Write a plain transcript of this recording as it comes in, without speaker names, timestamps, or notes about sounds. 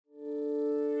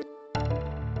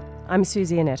I'm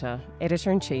Susie Annetta,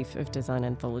 Editor-in-Chief of Design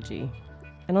Anthology.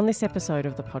 And on this episode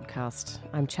of the podcast,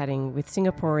 I'm chatting with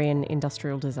Singaporean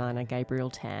industrial designer Gabriel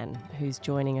Tan, who's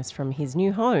joining us from his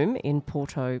new home in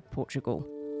Porto, Portugal.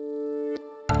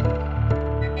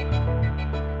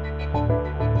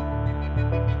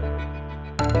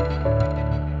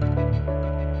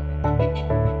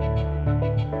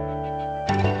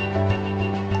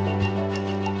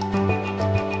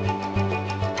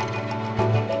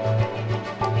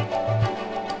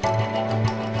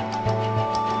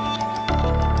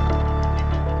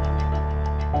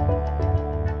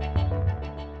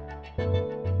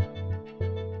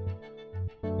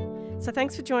 So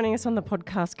thanks for joining us on the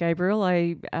podcast, Gabriel.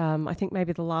 I think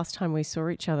maybe the last time we saw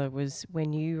each other was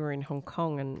when you were in Hong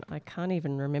Kong, and I can't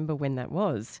even remember when that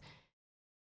was.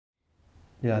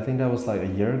 Yeah, I think that was like a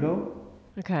year ago.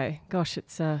 Okay, gosh,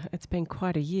 it's been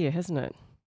quite a year, hasn't it?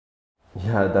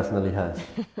 Yeah, it definitely has.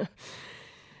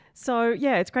 So,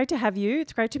 yeah, it's great to have you.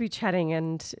 It's great to be chatting,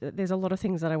 and there's a lot of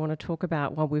things that I want to talk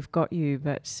about while we've got you,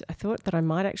 but I thought that I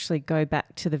might actually go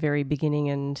back to the very beginning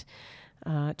and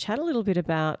chat a little bit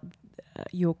about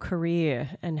your career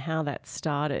and how that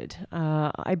started.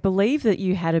 I believe that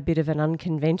you had a bit of an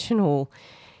unconventional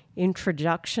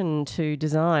introduction to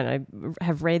design. I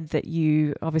have read that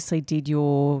you obviously did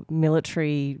your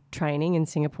military training in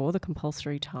Singapore, the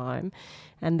compulsory time,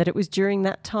 and that it was during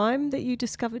that time that you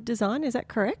discovered design. Is that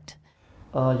correct?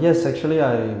 Yes, actually,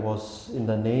 I was in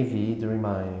the Navy during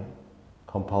my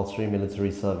compulsory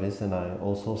military service, and I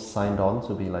also signed on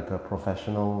to be like a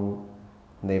professional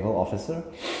naval officer.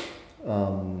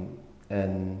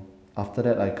 And after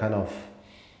that, I kind of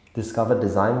discovered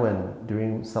design when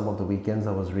during some of the weekends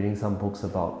I was reading some books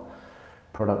about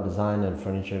product design and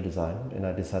furniture design, and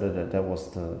I decided that that was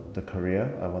the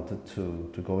career I wanted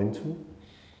to go into.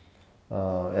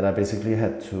 And I basically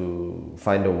had to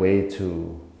find a way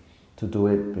to do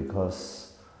it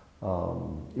because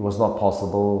it was not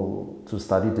possible to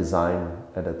study design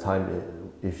at that time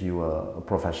if you were a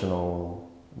professional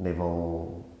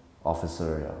naval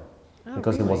officer, yeah. Oh,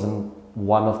 Because really? it wasn't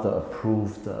one of the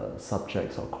approved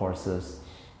subjects or courses.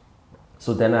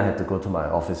 So then I had to go to my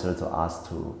officer to ask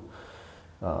to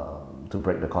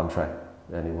break the contract,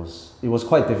 and it was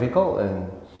quite difficult,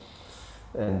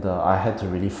 and I had to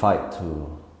really fight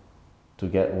to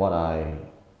get what I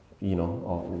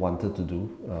wanted to do,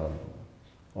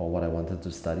 or what I wanted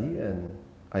to study, and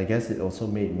I guess it also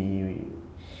made me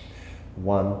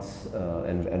want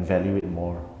and value it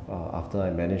more after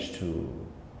I managed to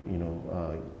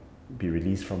be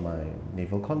released from my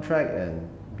naval contract and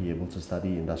be able to study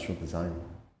industrial design.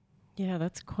 Yeah,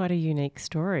 that's quite a unique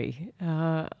story.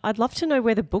 I'd love to know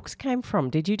where the books came from.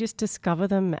 Did you just discover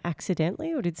them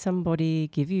accidentally, or did somebody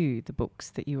give you the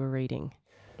books that you were reading?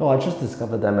 No, I just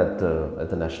discovered them at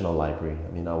the National Library.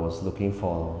 I mean, I was looking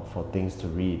for things to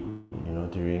read,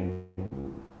 during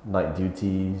night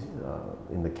duty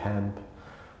in the camp,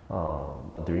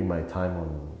 during my time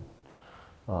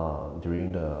during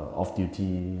the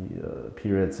off-duty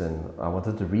periods, and I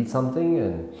wanted to read something,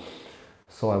 and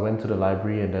so I went to the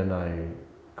library, and then I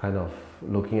kind of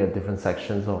looking at different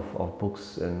sections of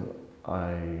books, and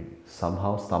I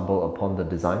somehow stumbled upon the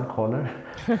design corner,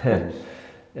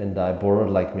 and I borrowed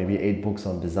like maybe 8 books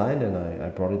on design, and I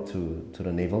brought it to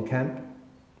the naval camp,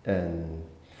 and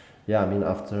yeah, I mean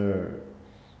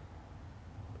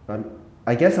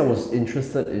I guess I was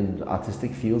interested in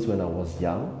artistic fields when I was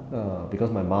young, because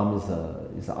my mom is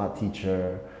an art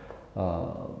teacher,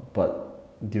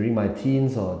 but during my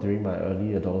teens or during my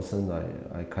early adolescence,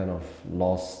 I kind of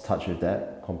lost touch with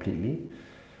that completely,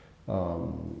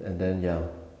 and then yeah,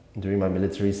 during my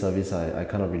military service, I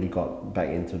kind of really got back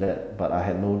into that, but I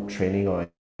had no training or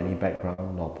any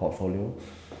background or portfolio.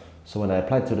 So when I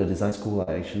applied to the design school,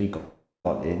 I actually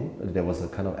got in. There was a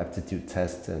kind of aptitude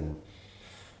test, and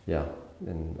yeah,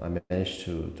 and I managed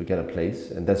to get a place,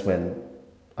 and that's when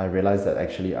I realized that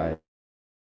actually I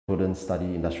couldn't study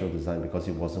industrial design because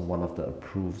it wasn't one of the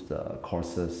approved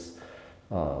courses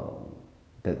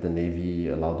that the Navy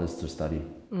allowed us to study.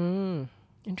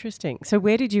 Interesting. So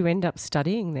where did you end up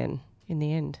studying then in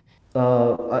the end?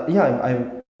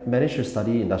 I managed to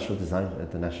study industrial design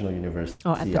at the National University.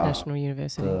 Oh, at the National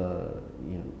University.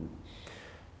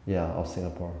 Of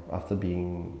Singapore, after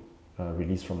being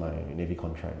released from my Navy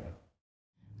contract.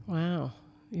 Wow,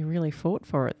 you really fought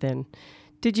for it then.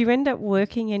 Did you end up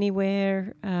working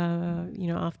anywhere,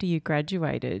 after you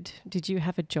graduated? Did you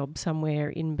have a job somewhere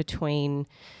in between,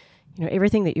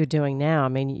 everything that you're doing now? I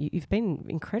mean, you've been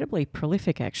incredibly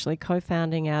prolific, actually,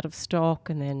 co-founding Out of Stock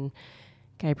and then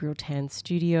Gabriel Tan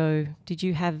Studio. Did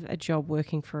you have a job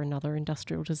working for another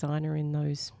industrial designer in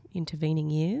those intervening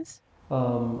years?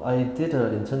 I did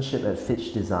an internship at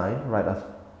Fitch Design right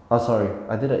after. Oh, sorry.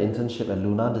 I did an internship at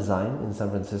Luna Design in San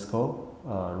Francisco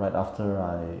right after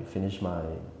I finished my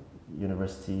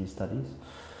university studies.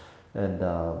 And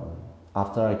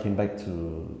after I came back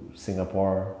to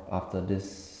Singapore after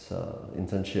this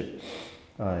internship,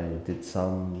 I did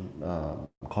some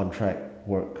contract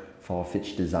work for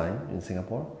Fitch Design in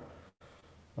Singapore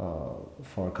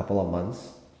for a couple of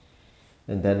months.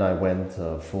 And then I went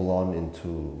full on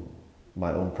into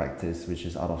my own practice, which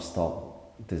is out of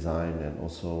stock design, and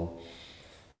also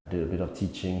did a bit of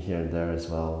teaching here and there as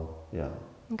well. Yeah.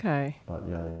 Okay. But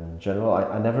yeah, in general,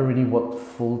 I never really worked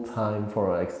full time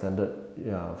for an extended,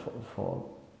 yeah,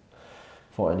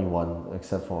 for anyone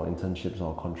except for internships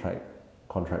or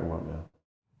contract work.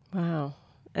 Yeah. Wow.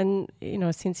 And,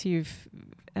 since you've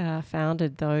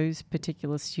founded those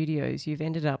particular studios, you've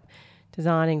ended up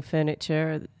designing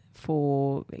furniture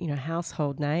for,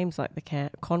 household names like the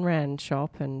Conran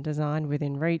shop and Design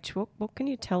Within Reach. What can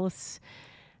you tell us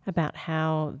about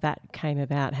how that came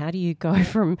about? How do you go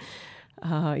from,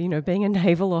 being a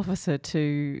naval officer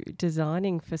to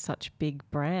designing for such big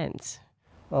brands?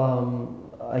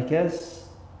 I guess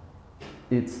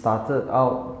it started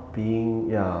out being,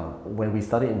 yeah, when we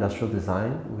studied industrial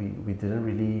design, we didn't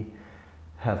really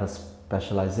have a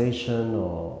specialization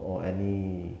or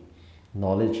any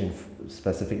knowledge in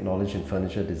specific knowledge in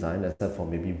furniture design, except for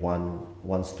maybe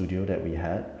one studio that we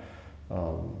had.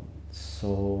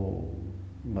 So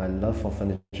my love for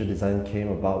furniture design came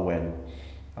about when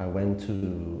I went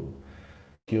to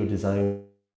Tokyo Design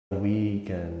Week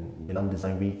and Milan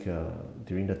Design Week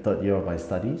during the third year of my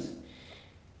studies.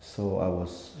 So I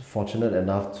was fortunate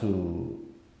enough to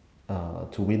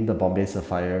win the Bombay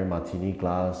Sapphire Martini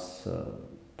Glass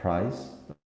prize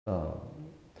uh,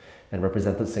 and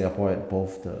represented Singapore at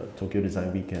both the Tokyo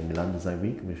Design Week and Milan Design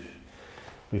Week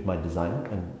with my design,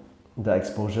 and the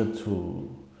exposure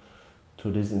to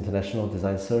this international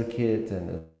design circuit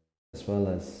and as well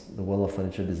as the world of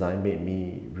furniture design made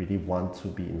me really want to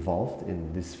be involved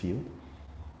in this field.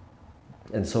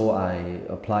 And so I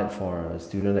applied for a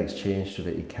student exchange to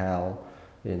the ICAL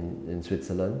in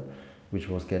Switzerland, which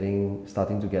was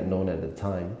starting to get known at the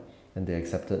time, and they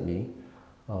accepted me.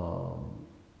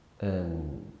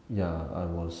 And yeah, I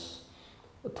was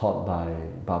taught by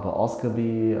Barbara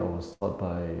Oscarby. I was taught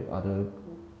by other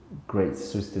great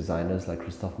Swiss designers like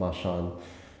Christophe Marchand,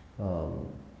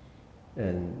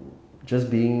 and just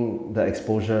being the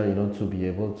exposure, to be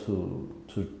able to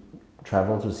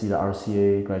travel to see the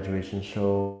RCA graduation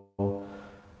show,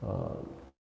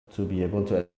 to be able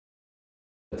to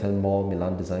attend more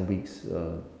Milan Design Weeks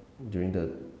during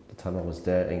the time I was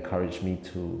there, encouraged me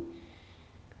to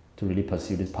really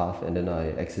pursue this path. And then I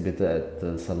exhibited at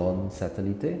the Salon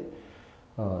Satellite.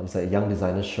 It's a young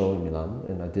designer show in Milan,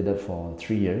 and I did that for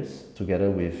 3 years together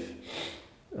with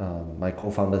my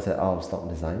co-founders at Out of Stock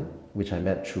Design, which I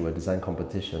met through a design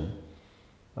competition.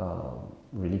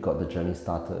 Really got the journey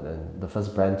started, and the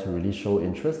first brand to really show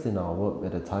interest in our work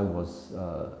at the time was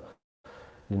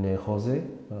Liné José,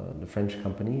 the French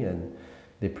company, and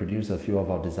they produced a few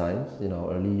of our designs in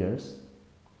our early years.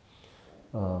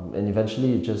 And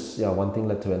eventually, it just one thing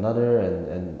led to another,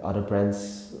 and other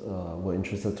brands were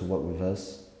interested to work with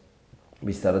us.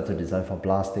 We started to design for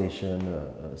Blast Station,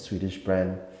 a Swedish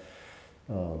brand.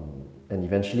 And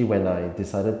eventually, when I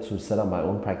decided to set up my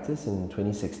own practice in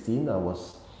 2016, I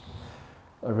was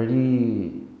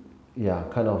already,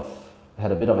 kind of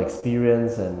had a bit of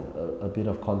experience and a bit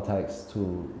of contacts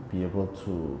to be able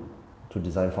to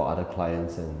design for other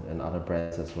clients and other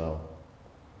brands as well.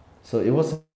 So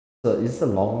it's a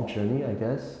long journey, I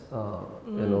guess,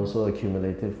 and also a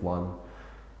cumulative one.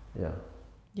 Yeah.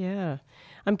 Yeah.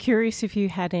 I'm curious if you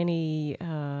had any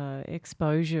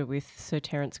exposure with Sir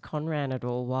Terence Conran at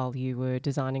all while you were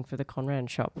designing for the Conran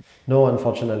shop. No,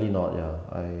 unfortunately not. Yeah,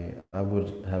 I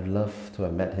would have loved to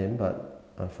have met him, but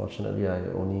unfortunately, I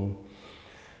only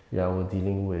were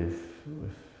dealing with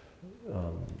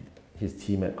his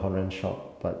team at Conran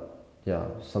shop. But yeah,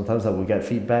 sometimes I would get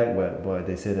feedback where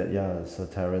they say that Sir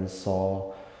Terence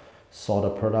saw the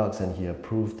products and he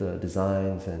approved the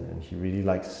designs, and he really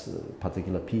likes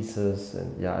particular pieces,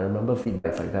 and I remember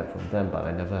feedbacks like that from them, but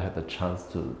I never had the chance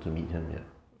to meet him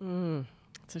yet.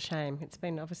 It's a shame. It's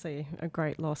been obviously a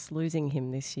great loss losing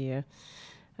him this year,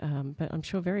 but I'm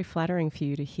sure very flattering for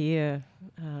you to hear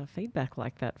feedback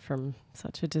like that from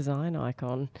such a design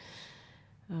icon.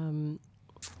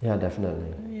 Yeah,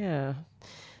 definitely. Yeah.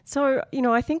 So,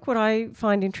 I think what I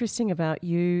find interesting about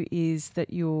you is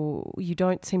that you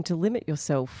don't seem to limit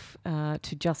yourself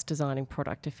to just designing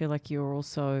product. I feel like you're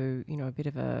also, a bit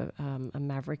of a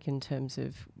maverick in terms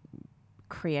of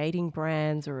creating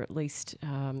brands, or at least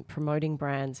promoting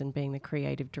brands and being the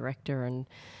creative director and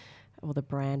or the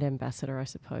brand ambassador, I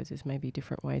suppose, is maybe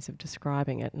different ways of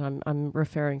describing it. And I'm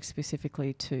referring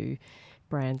specifically to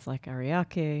brands like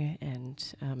Ariake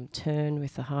and Turn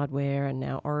with the hardware, and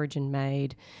now Origin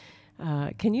Made.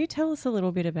 Can you tell us a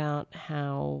little bit about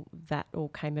how that all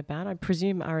came about? I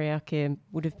presume Ariake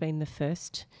would have been the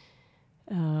first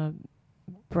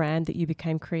brand that you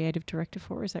became creative director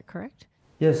for. Is that correct?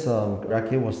 Yes,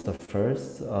 Rake was the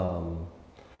first.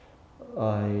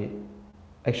 I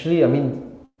actually, I mean,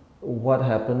 what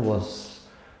happened was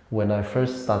when I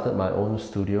first started my own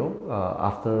studio,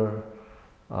 after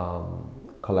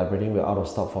collaborating with Out of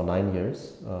Stock for 9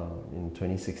 years, in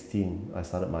 2016, I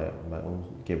started my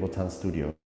own Gabriel Tan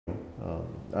studio.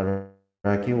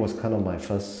 Araki was kind of my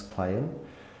first client.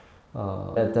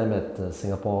 Met them at the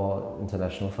Singapore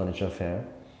International Furniture Fair,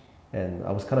 and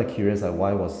I was kind of curious, like,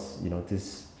 why was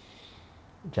this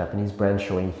Japanese brand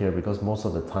showing here? Because most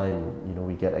of the time,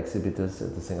 we get exhibitors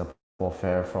at the Singapore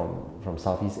Fair from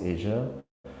Southeast Asia,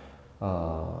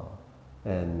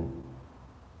 and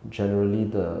generally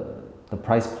the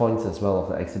price points as well of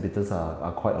the exhibitors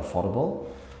are quite affordable.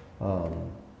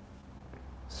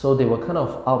 So they were kind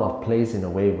of out of place in a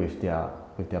way with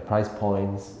their price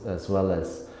points, as well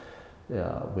as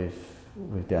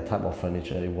with their type of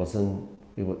furniture.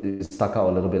 It stuck out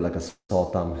a little bit like a sore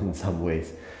thumb in some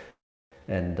ways.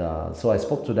 And so I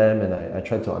spoke to them, and I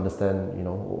tried to understand,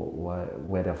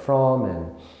 where they're from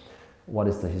and what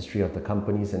is the history of the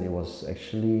companies. And it was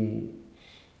actually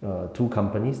two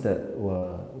companies that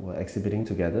were exhibiting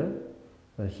together.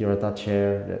 Hirata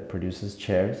Chair, that produces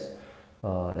chairs,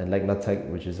 and Legnatech,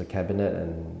 which is a cabinet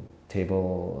and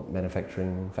table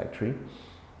manufacturing factory.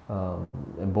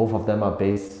 And both of them are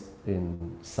based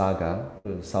in Saga,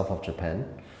 south of Japan.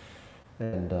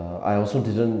 And I also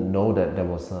didn't know that there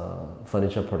was a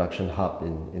furniture production hub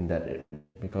in that area,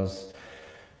 because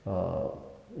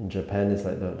in Japan, it's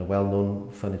like the well-known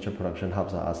furniture production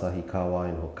hubs are Asahikawa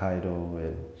in Hokkaido,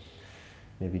 and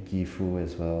maybe Gifu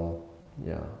as well.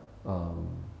 Yeah,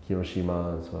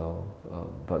 Hiroshima as well.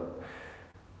 But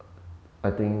I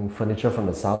think furniture from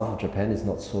the south of Japan is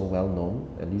not so well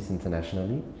known, at least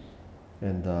internationally.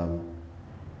 And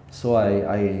so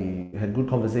I had good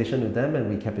conversation with them, and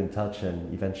we kept in touch,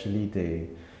 and eventually they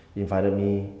invited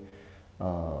me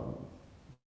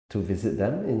to visit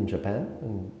them in Japan,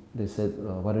 and they said,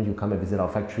 why don't you come and visit our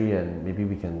factory, and maybe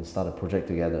we can start a project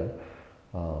together.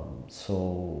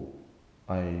 So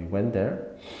I went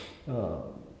there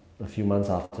a few months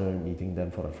after meeting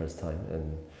them for the first time,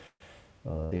 and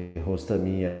they hosted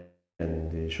me,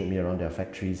 and they showed me around their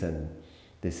factories, and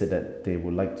they said that they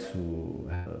would like to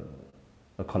have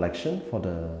a collection for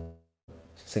the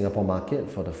Singapore market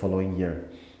for the following year,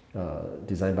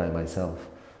 designed by myself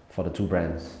for the two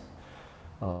brands.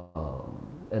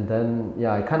 And then,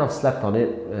 yeah, I kind of slept on it,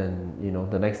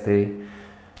 and the next day,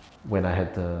 when I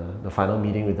had the final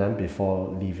meeting with them before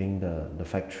leaving the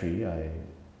factory,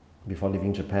 before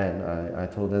leaving Japan, I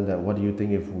told them that, what do you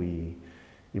think if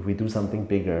we do something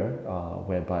bigger,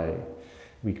 whereby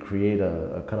we create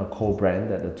a kind of co-brand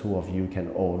that the two of you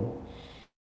can own,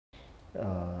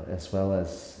 as well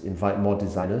as invite more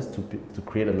designers to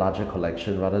create a larger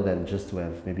collection, rather than just to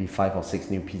have maybe 5 or 6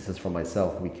 new pieces from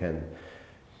myself. We can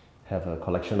have a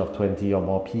collection of 20 or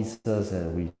more pieces,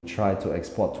 and we try to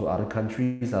export to other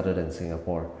countries other than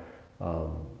Singapore,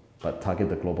 but target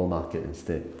the global market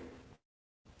instead.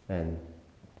 And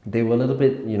they were a little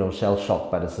bit,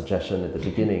 shell-shocked by the suggestion at the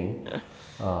beginning,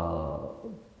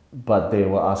 but they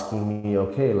were asking me,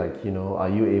 okay, like, are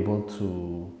you able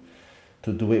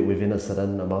to do it within a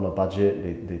certain amount of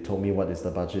budget? They told me what is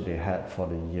the budget they had for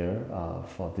the year,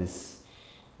 for this.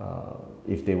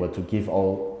 If they were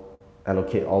to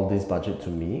allocate all this budget to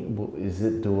me, is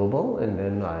it doable? And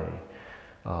then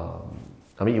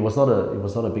I mean, it was not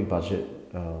a big budget,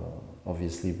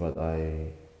 obviously, but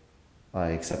I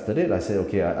accepted it. I said,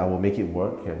 okay, I will make it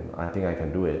work, and I think I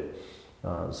can do it.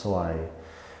 So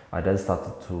I then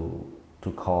started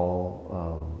to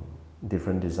call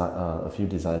a few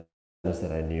designers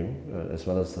that I knew, as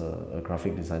well as a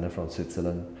graphic designer from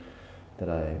Switzerland that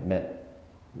I met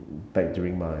back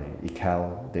during my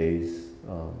ICAL days,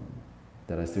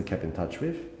 that I still kept in touch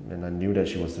with. And I knew that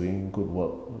she was doing good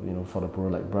work, for the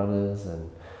Burlak Brothers and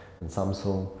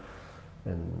Samsung,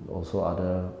 and also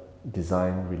other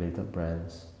design related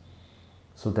brands.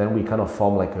 So then we kind of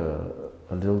formed like a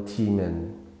little team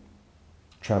and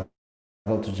traveled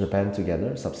to Japan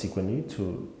together subsequently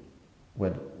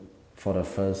for the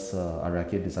first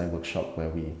Araki design workshop, where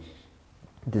we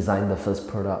designed the first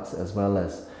products as well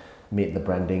as made the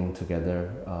branding together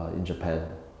in Japan.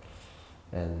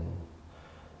 And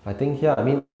I think, yeah, I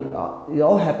mean, it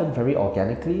all happened very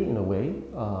organically in a way,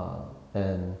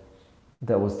 and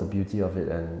that was the beauty of it.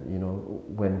 And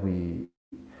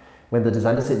when the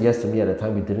designer said yes to me at the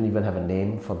time, we didn't even have a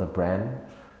name for the brand.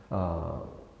 Uh,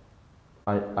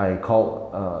 I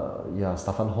called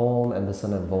Stefan Holm,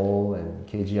 Anderson and Vol, and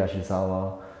Keiji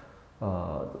Ashizawa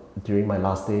uh, during my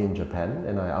last day in Japan,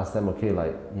 and I asked them, okay,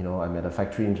 like, I'm at a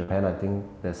factory in Japan. I think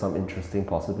there's some interesting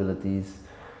possibilities,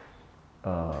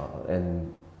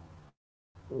 and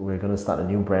we're gonna start a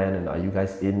new brand. And are you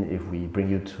guys in if we bring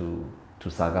you to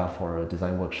Saga for a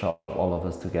design workshop, all of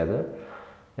us together?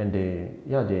 And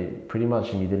they pretty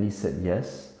much immediately said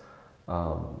yes.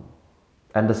 Um,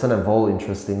 Anderson and Vol,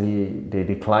 interestingly, they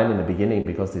declined in the beginning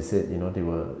because they said, they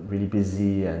were really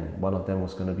busy and one of them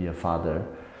was going to be a father.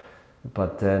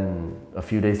 But then a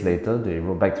few days later, they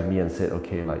wrote back to me and said,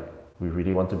 okay, like, we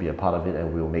really want to be a part of it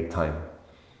and we'll make time.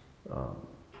 Um,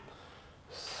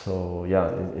 so yeah,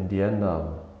 in the end,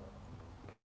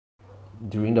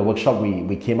 during the workshop,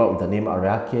 we came up with the name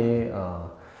Ariake.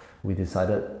 We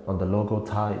decided on the logo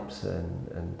types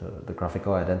and the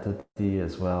graphical identity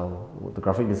as well. The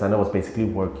graphic designer was basically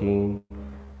working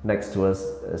next to us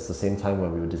at the same time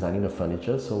when we were designing the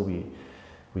furniture, so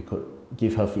we could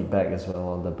give her feedback as well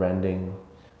on the branding.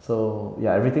 So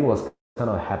yeah, everything was kind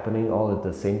of happening all at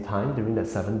the same time during that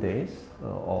 7 days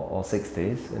or 6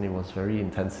 days, and it was very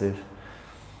intensive.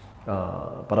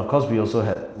 But of course, we also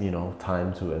had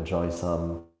time to enjoy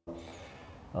some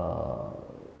uh,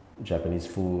 Japanese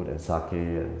food and sake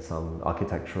and some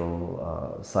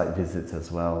architectural site visits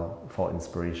as well for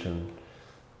inspiration.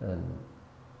 And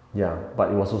yeah, but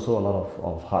it was also a lot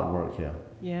of hard work here.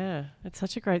 Yeah, it's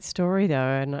such a great story though,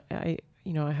 and I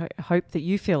hope that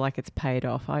you feel like it's paid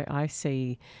off. I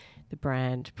see the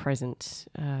brand present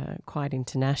quite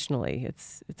internationally.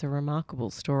 It's a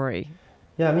remarkable story.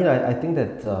 Yeah, I mean, I think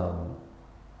that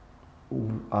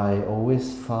I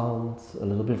always found a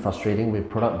little bit frustrating with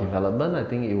product development. I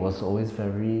think it was always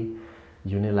very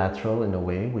unilateral in a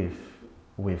way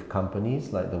with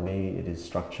companies, like the way it is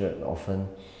structured. Often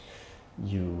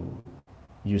you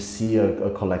you see a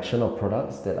collection of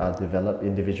products that are developed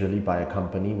individually by a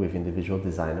company with individual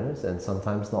designers, and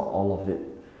sometimes not all of it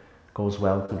goes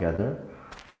well together.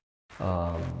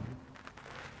 Um,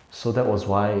 so that was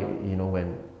why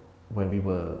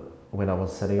when I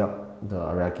was setting up the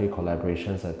Ariake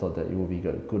collaborations, I thought that it would be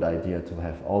a good idea to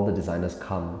have all the designers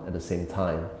come at the same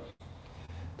time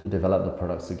to develop the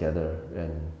products together.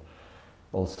 And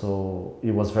also,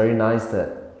 it was very nice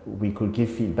that we could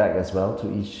give feedback as well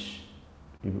to each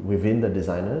within the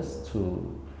designers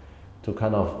to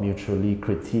kind of mutually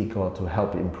critique or to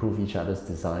help improve each other's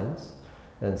designs.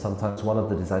 And sometimes one of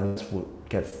the designers would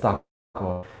get stuck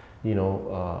or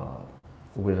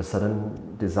with a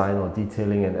certain design or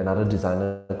detailing, and another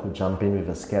designer could jump in with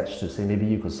a sketch to say maybe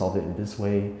you could solve it in this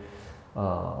way,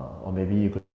 or maybe you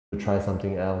could try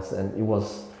something else. And it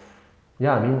was,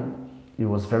 yeah, I mean, it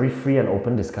was very free and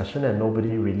open discussion, and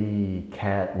nobody really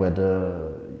cared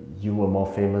whether you were more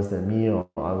famous than me or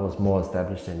I was more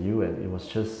established than you. And it was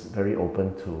just very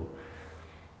open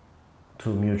to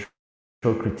mutual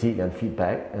critique and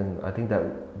feedback. And I think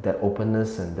that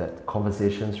openness and that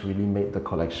conversations really made the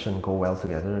collection go well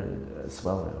together as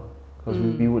well. Because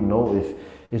we would know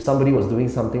if somebody was doing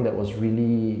something that was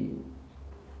really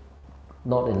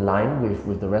not in line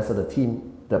with the rest of the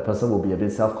team, that person will be a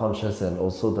bit self-conscious, and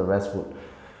also the rest would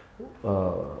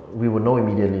we would know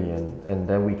immediately, and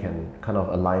then we can kind of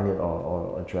align it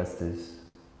or address this.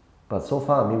 But so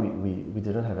far, I mean, we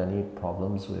didn't have any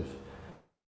problems with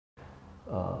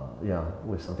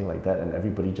with something like that, and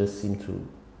everybody just seemed to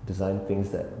design things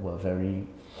that were very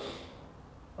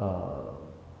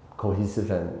cohesive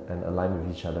and aligned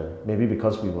with each other. Maybe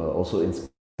because we were also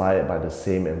inspired by the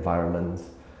same environment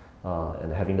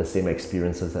and having the same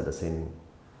experiences at the same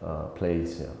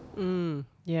place. Yeah.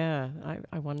 Yeah,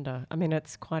 I wonder. I mean,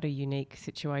 it's quite a unique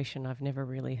situation. I've never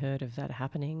really heard of that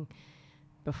happening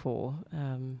before.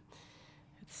 And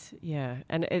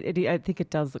I think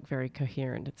it does look very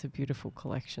coherent. It's a beautiful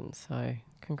collection, so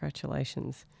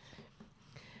congratulations.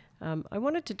 I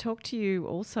wanted to talk to you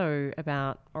also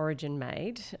about Origin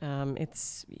Made.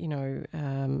 It's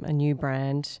a new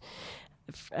brand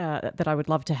that I would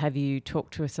love to have you talk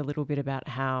to us a little bit about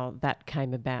how that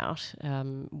came about.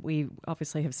 We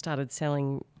obviously have started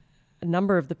selling a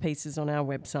number of the pieces on our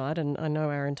website, and I know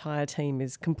our entire team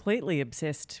is completely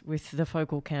obsessed with the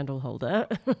focal candle holder.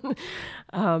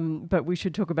 But we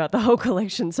should talk about the whole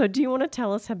collection. So do you want to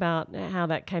tell us about how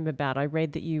that came about? I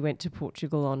read that you went to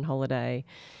Portugal on holiday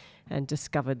and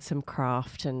discovered some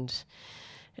craft, and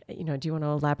do you want to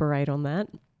elaborate on that?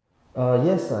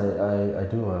 Yes, I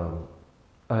do.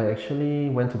 I actually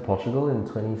went to Portugal in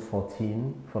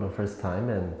 2014 for the first time,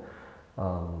 and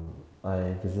um,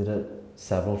 I visited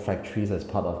several factories as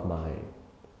part of my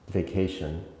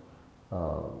vacation.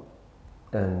 Um,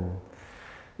 and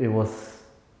it was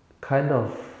kind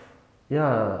of,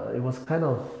 yeah, it was kind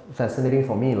of fascinating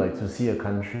for me, like to see a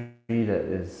country that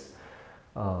is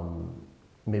um,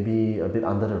 maybe a bit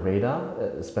under the radar,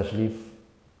 especially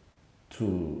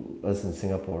to us in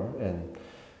Singapore, and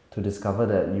to discover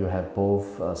that you have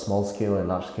both small scale and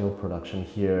large scale production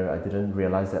here. I didn't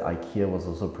realize that IKEA was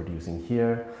also producing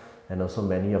here, and also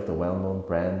many of the well known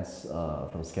brands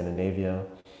from Scandinavia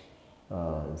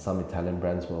and some Italian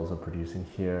brands were also producing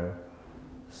here.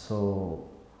 So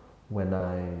when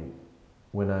I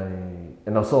when I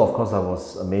and also of course I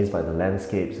was amazed by the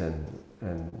landscapes and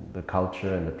the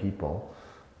culture and the people.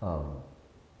 Um,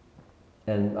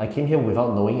 and I came here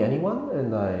without knowing anyone,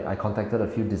 and I contacted a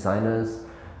few designers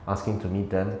asking to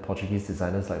meet them, Portuguese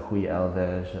designers like Rui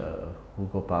Alves,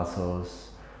 Hugo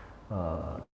Passos,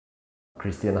 uh,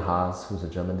 Christian Haas, who's a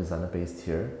German designer based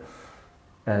here.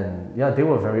 And yeah, they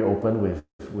were very open with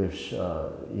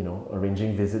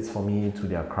arranging visits for me to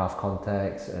their craft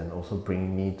contacts, and also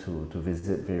bringing me to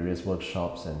visit various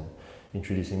workshops and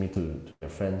introducing me to their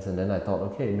friends. And then I thought,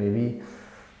 okay, maybe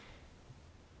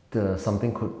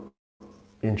something could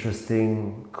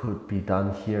interesting could be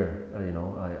done here.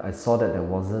 I saw that there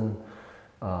wasn't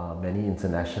many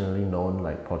internationally known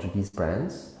like Portuguese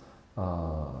brands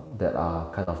that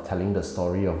are kind of telling the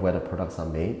story of where the products are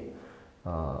made.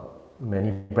 Uh,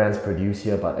 Many brands produce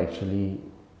here, but actually,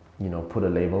 put a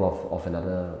label of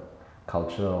another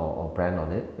culture or brand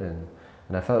on it, and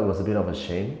I felt it was a bit of a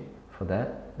shame for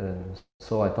that. And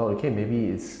so I thought, okay, maybe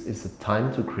it's a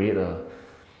time to create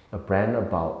a brand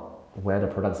about where the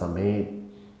products are made,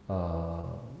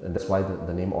 and that's why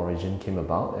the name Origin came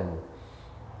about. And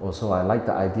also, I like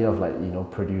the idea of like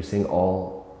producing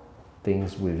all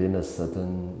things within a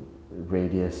certain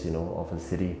radius, of a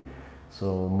city.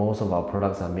 So most of our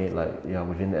products are made like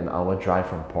within an hour drive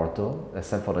from Porto,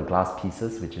 except for the glass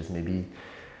pieces, which is maybe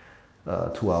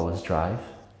 2 hours drive.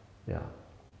 Yeah,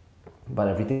 but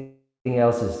everything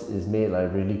else is made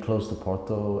like really close to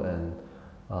Porto, and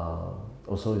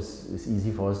also it's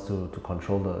easy for us to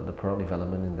control the product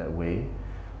development in that way.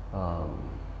 Um,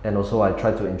 and also I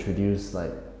try to introduce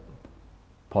like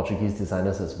Portuguese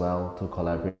designers as well to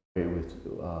collaborate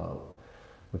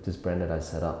with this brand that I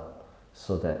set up,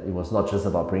 so that it was not just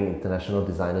about bringing international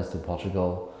designers to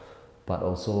Portugal, but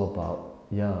also about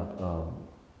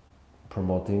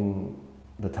promoting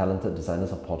the talented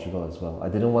designers of Portugal as well. I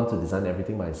didn't want to design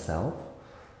everything myself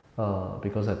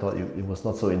because I thought it was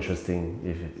not so interesting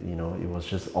if it was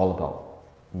just all about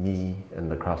me and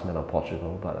the craftsmen of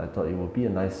Portugal. But I thought it would be a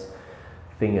nice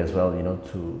thing as well,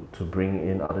 to bring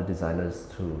in other designers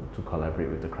to collaborate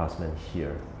with the craftsmen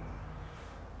here.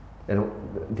 And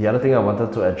the other thing I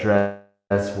wanted to address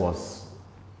was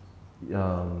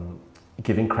um,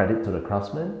 giving credit to the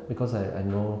craftsmen, because I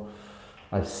know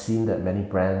I've seen that many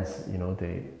brands,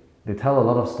 they tell a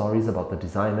lot of stories about the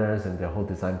designers and their whole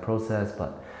design process,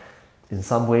 but in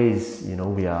some ways,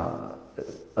 we are,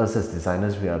 us as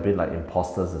designers, we are a bit like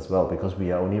imposters as well, because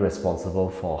we are only responsible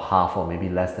for half or maybe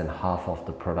less than half of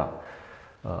the product.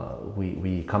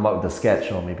 We come up with the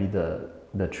sketch or maybe the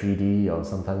 3D, or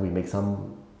sometimes we make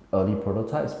some early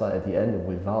prototypes, but at the end,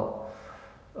 without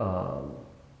um,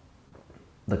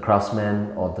 the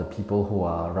craftsmen or the people who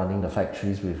are running the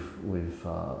factories with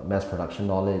mass production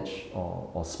knowledge,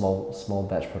 or small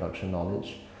batch production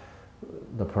knowledge,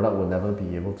 the product will never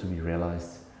be able to be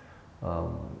realized.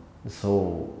 Um,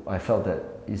 so I felt that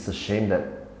it's a shame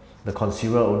that the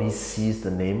consumer only sees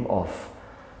the name of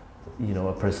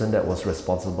a person that was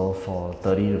responsible for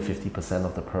 30 to 50%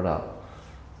 of the product,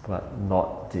 but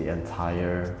not the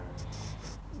entire.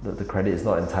 The credit is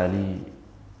not entirely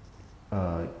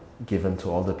uh, given to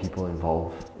all the people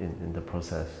involved in the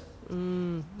process.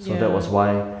 So that was Yeah.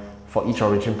 why for each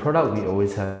origin product we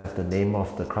always have the name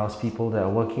of the craftspeople that are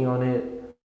working on it,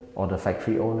 or the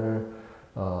factory owner,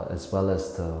 as well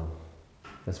as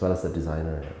the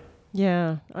designer.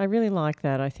 Yeah, I really like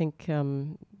that. I think,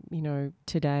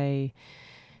 today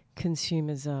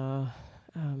consumers are,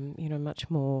 much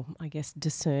more, I guess,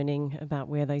 discerning about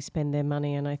where they spend their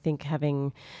money. And I think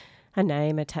having a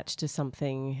name attached to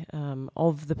something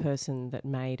of the person that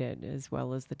made it, as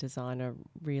well as the designer,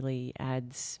 really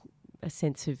adds a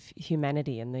sense of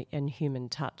humanity and human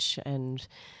touch. And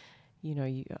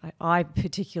I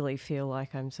particularly feel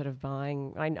like I'm sort of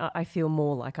buying. I feel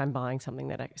more like I'm buying something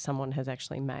that someone has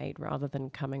actually made, rather than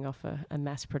coming off a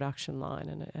mass production line.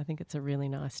 And I think it's a really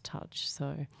nice touch.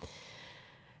 So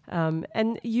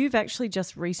And you've actually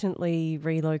just recently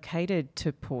relocated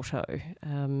to Porto.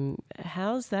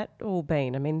 How's that all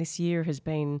been? I mean, this year has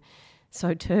been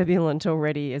so turbulent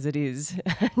already as it is,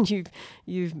 and you've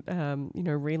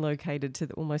relocated to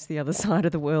almost the other side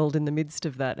of the world in the midst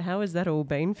of that. How has that all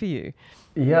been for you?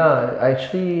 Yeah,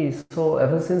 actually, so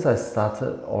ever since I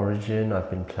started Origin, I've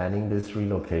been planning this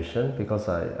relocation because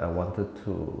I wanted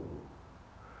to,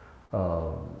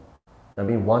 um, I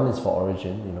mean, one is for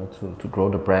Origin, to grow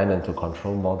the brand and to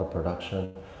control more the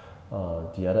production.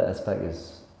 The other aspect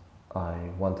is I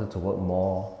wanted to work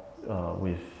more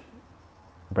with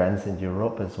brands in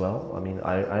Europe as well. I mean,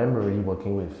 I am already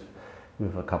working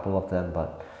with a couple of them,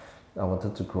 but I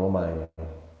wanted to grow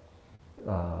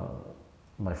uh,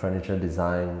 my furniture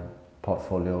design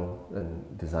portfolio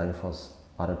and design for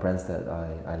other brands that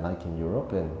I like in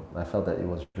Europe, and I felt that it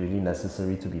was really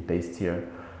necessary to be based here,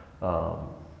 um,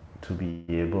 to be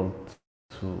able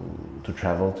to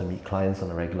travel to meet clients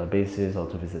on a regular basis or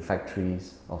to visit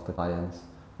factories of the clients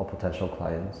or potential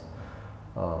clients.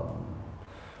 Um,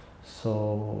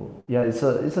 so yeah, it's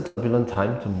a turbulent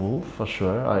time to move for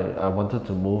sure. I wanted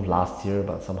to move last year,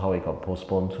 but somehow it got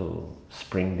postponed to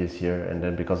spring this year, and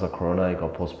then because of Corona, it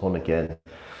got postponed again.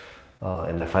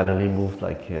 And I finally moved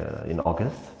like in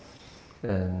August,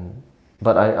 and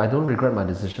but I don't regret my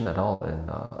decision at all,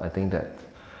 and I think that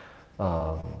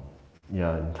um,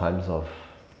 yeah, in times of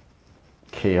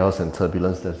chaos and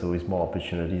turbulence, there's always more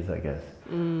opportunities, I guess.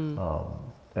 Mm.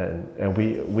 And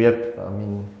we have, I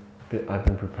mean, I've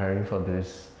been preparing for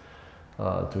this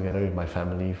together with my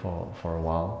family for a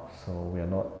while, so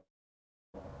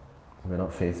we're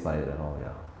not faced by it at all.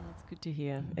 Yeah. That's good to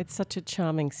hear. It's such a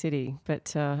charming city,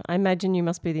 but I imagine you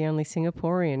must be the only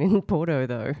Singaporean in Porto,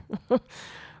 though.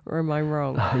 Or am I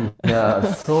wrong?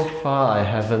 Yeah. So far, I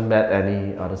haven't met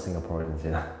any other Singaporeans.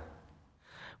 Yeah.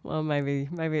 Well, maybe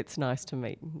it's nice to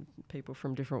meet people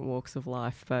from different walks of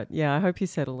life, but yeah, I hope you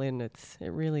settle in. It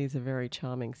really is a very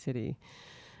charming city.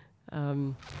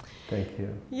 Um, Thank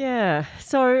you. yeah.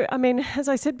 So, I mean, as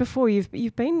I said before,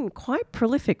 you've been quite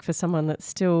prolific for someone that's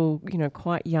still,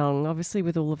 quite young. Obviously,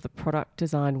 with all of the product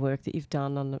design work that you've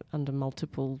done under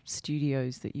multiple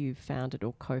studios that you've founded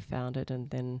or co-founded,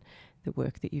 and then the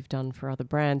work that you've done for other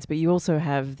brands. But you also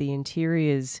have the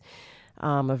interiors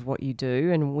arm of what you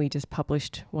do, and we just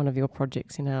published one of your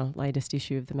projects in our latest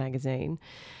issue of the magazine.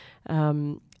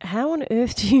 How on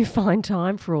earth do you find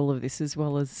time for all of this as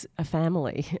well as a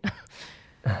family?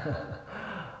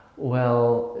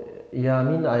 Well, yeah, I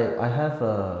mean, I have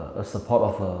a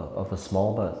support of a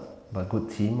small but good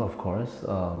team, of course,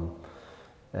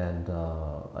 and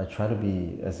I try to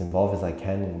be as involved as I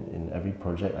can in every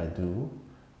project I do.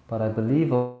 But I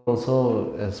believe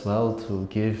also as well to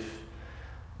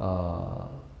uh,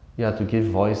 to give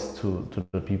voice to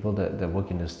the people that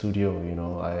work in the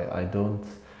studio. I don't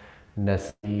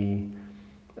necessarily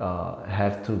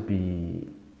have to be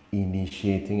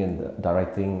initiating and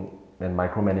directing and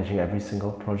micromanaging every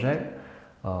single project,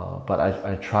 but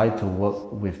I try to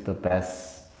work with the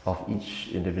best of each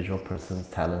individual person's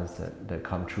talents that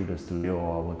come through the studio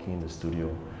or are working in the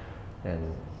studio.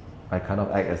 And I kind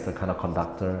of act as the kind of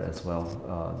conductor as well,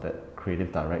 that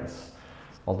creative directs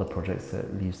all the projects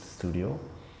that leaves the studio.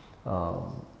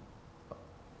 Um,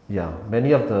 yeah,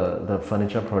 many of the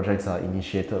furniture projects are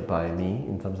initiated by me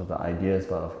in terms of the ideas,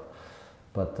 but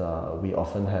we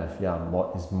often have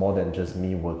it's more than just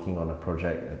me working on a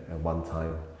project at one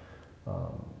time.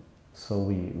 So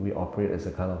we operate as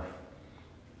a kind of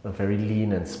a very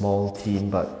lean and small team,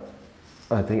 but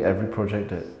I think every project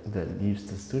that leaves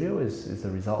the studio is the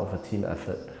result of a team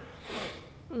effort.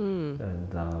 And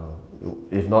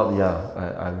if not,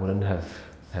 I wouldn't have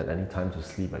had any time to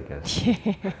sleep, I guess.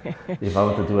 If I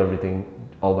were to do everything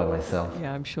all by myself.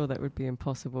 Yeah, I'm sure that would be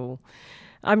impossible.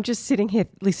 I'm just sitting here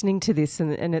listening to this,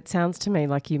 and it sounds to me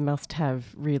like you must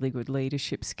have really good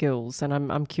leadership skills. And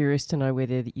I'm curious to know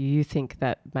whether you think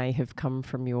that may have come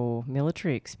from your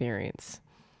military experience.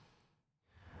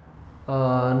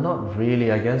 Not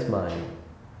really. I guess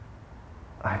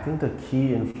I think the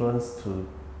key influence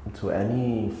to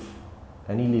any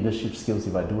leadership skills,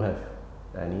 if I do have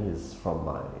any, is from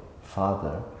my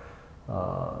father.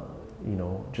 Uh,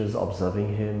 just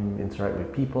observing him interact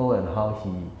with people and how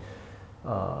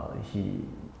he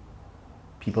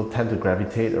people tend to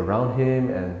gravitate around him,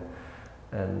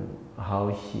 and how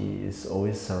he is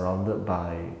always surrounded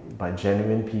by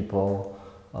genuine people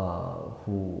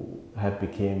who have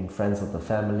become friends of the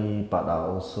family, but are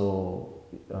also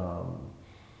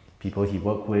people he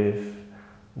worked with.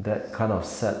 That kind of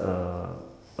set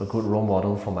a good role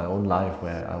model for my own life,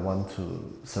 where I want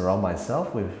to surround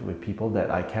myself with people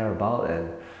that I care about and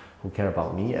who care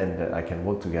about me and that I can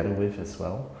work together with as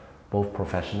well, both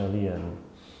professionally and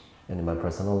in my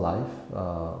personal life.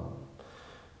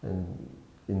 And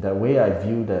in that way, I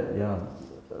view that,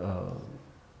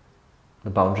 the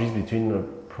boundaries between the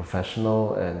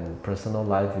professional and personal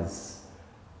life is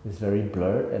very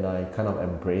blurred, and I kind of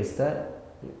embrace that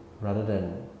rather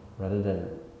than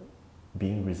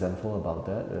being resentful about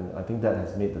that. And I think that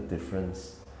has made the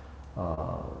difference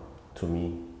to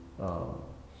me.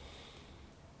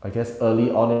 I guess early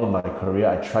on in my career,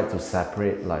 I tried to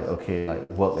separate like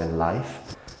work and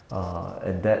life,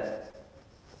 and that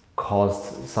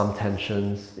caused some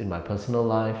tensions in my personal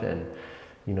life, and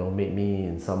made me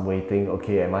in some way think,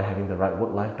 okay, am I having the right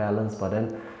work-life balance? But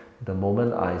then the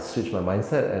moment I switched my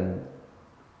mindset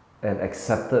and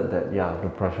accepted that, the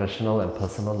professional and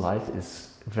personal life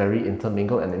is very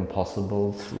intermingled and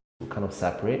impossible to kind of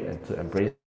separate, and to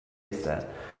embrace that,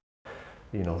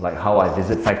 like how I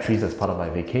visit factories as part of my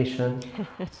vacation.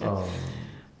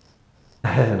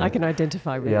 I can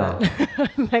identify with that.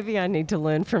 Maybe I need to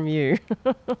learn from you.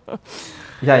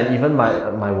 Yeah, and even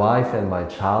my wife and my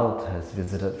child has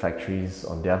visited factories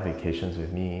on their vacations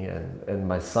with me, and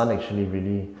my son actually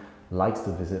really likes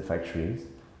to visit factories,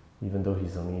 even though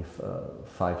he's only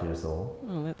 5 years old.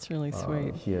 Oh, that's really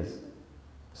sweet. He has,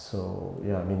 so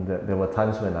yeah, I mean, there were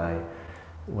times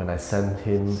when I sent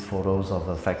him photos of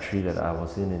a factory that I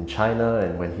was in China,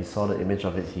 and when he saw the image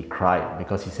of it, he cried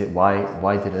because he said,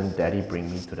 "Why didn't Daddy bring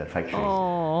me to that factory?"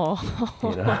 Oh,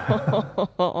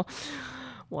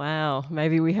 wow.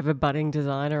 Maybe we have a budding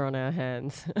designer on our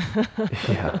hands.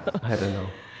 Yeah, I don't know.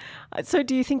 So,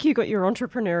 do you think you got your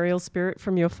entrepreneurial spirit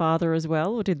from your father as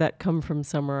well, or did that come from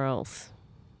somewhere else?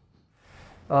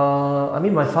 I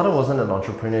mean, my father wasn't an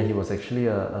entrepreneur. He was actually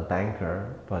a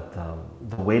banker, but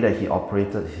the way that he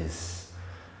operated his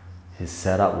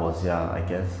setup was, I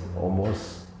guess,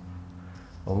 almost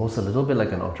a little bit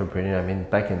like an entrepreneur. I mean,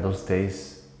 back in those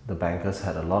days, the bankers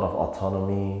had a lot of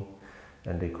autonomy,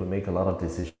 and they could make a lot of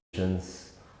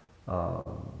decisions,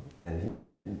 and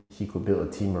he could build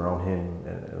a team around him,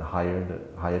 and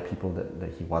hire people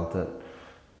that he wanted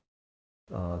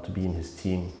to be in his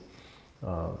team.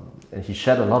 And he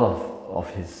shared a lot of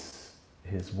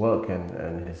his work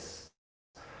and his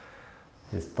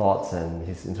thoughts and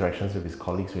his interactions with his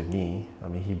colleagues with me. I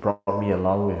mean, he brought me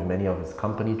along with many of his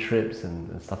company trips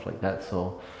and stuff like that.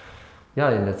 So,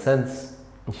 yeah, in that sense,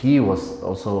 he was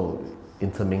also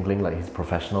intermingling like his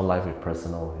professional life with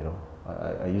personal.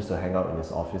 I used to hang out in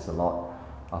his office a lot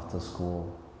after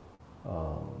school.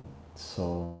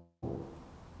 So,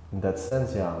 in that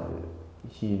sense,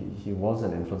 he was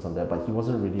an influence on that, but he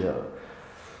wasn't really a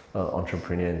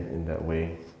entrepreneur in that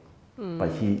way.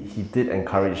 But he did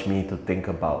encourage me to think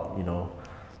about,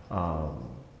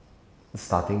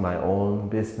 starting my own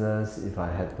business if I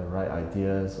had the right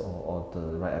ideas or the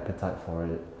right appetite for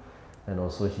it. And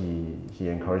also he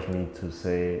encouraged me to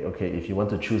say, okay, if you want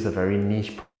to choose a very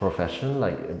niche profession,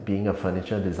 like being a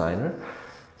furniture designer,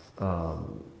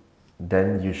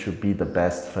 then you should be the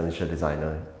best furniture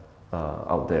designer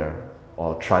out there,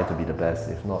 or try to be the best.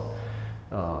 If not,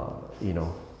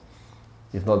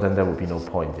 if not, then there would be no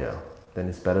point. Then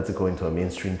it's better to go into a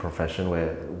mainstream profession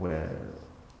where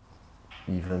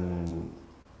even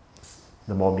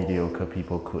the more mediocre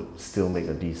people could still make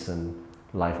a decent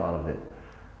life out of it.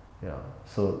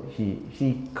 So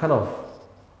he kind of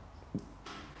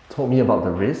told me about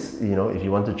the risk. If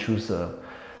you want to choose a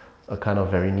kind of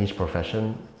very niche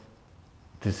profession,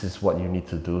 this is what you need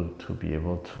to do to be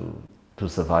able to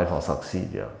survive or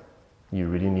succeed. You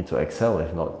really need to excel.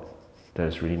 If not,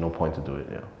 there's really no point to do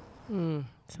it.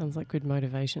 Sounds like good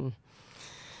motivation.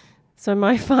 So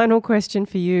my final question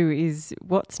for you is,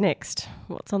 what's next?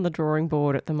 What's on the drawing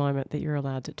board at the moment that you're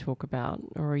allowed to talk about?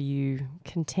 Or are you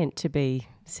content to be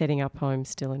setting up home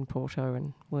still in Porto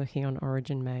and working on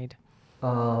Origin Made?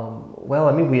 Well,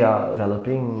 I mean, we are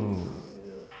developing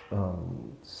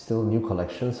still new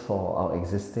collections for our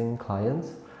existing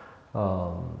clients.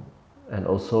 And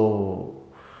also,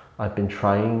 I've been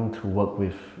trying to work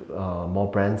with more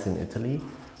brands in Italy.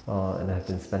 And I've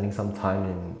been spending some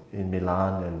time in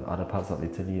Milan and other parts of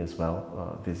Italy as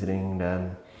well, visiting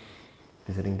them,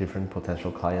 visiting different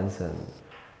potential clients, and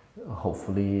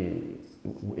hopefully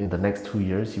in the next 2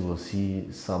 years you will see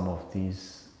some of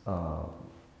these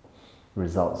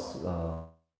results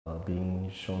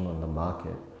being shown on the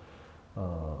market.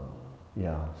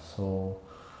 So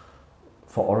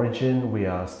for Origin, we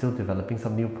are still developing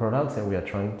some new products, and we are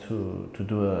trying to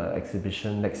do an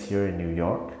exhibition next year in New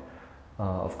York.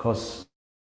 Of course,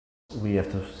 we have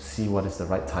to see what is the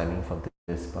right timing for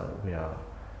this, but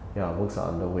works are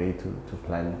underway to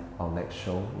plan our next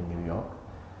show in New York.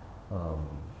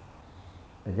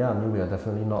 Yeah, I mean, we are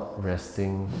definitely not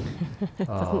resting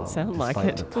Doesn't sound like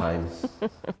despite it. the times.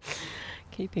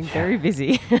 Keeping very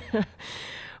busy.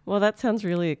 Well, that sounds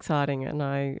really exciting, and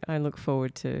I look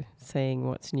forward to seeing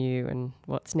what's new and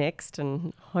what's next,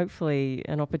 and hopefully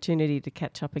an opportunity to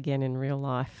catch up again in real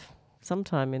life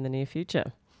sometime in the near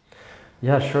future.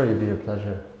 Yeah, sure, it'd be a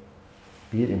pleasure.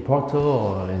 Be it in Porto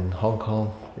or in Hong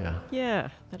Kong. Yeah. Yeah,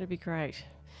 that'd be great.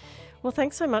 Well,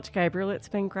 thanks so much, Gabriel. It's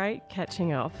been great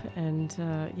catching up, and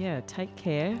yeah, take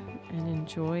care and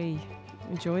enjoy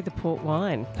the port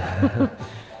wine.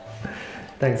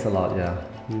 Thanks a lot. Yeah.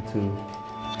 You too.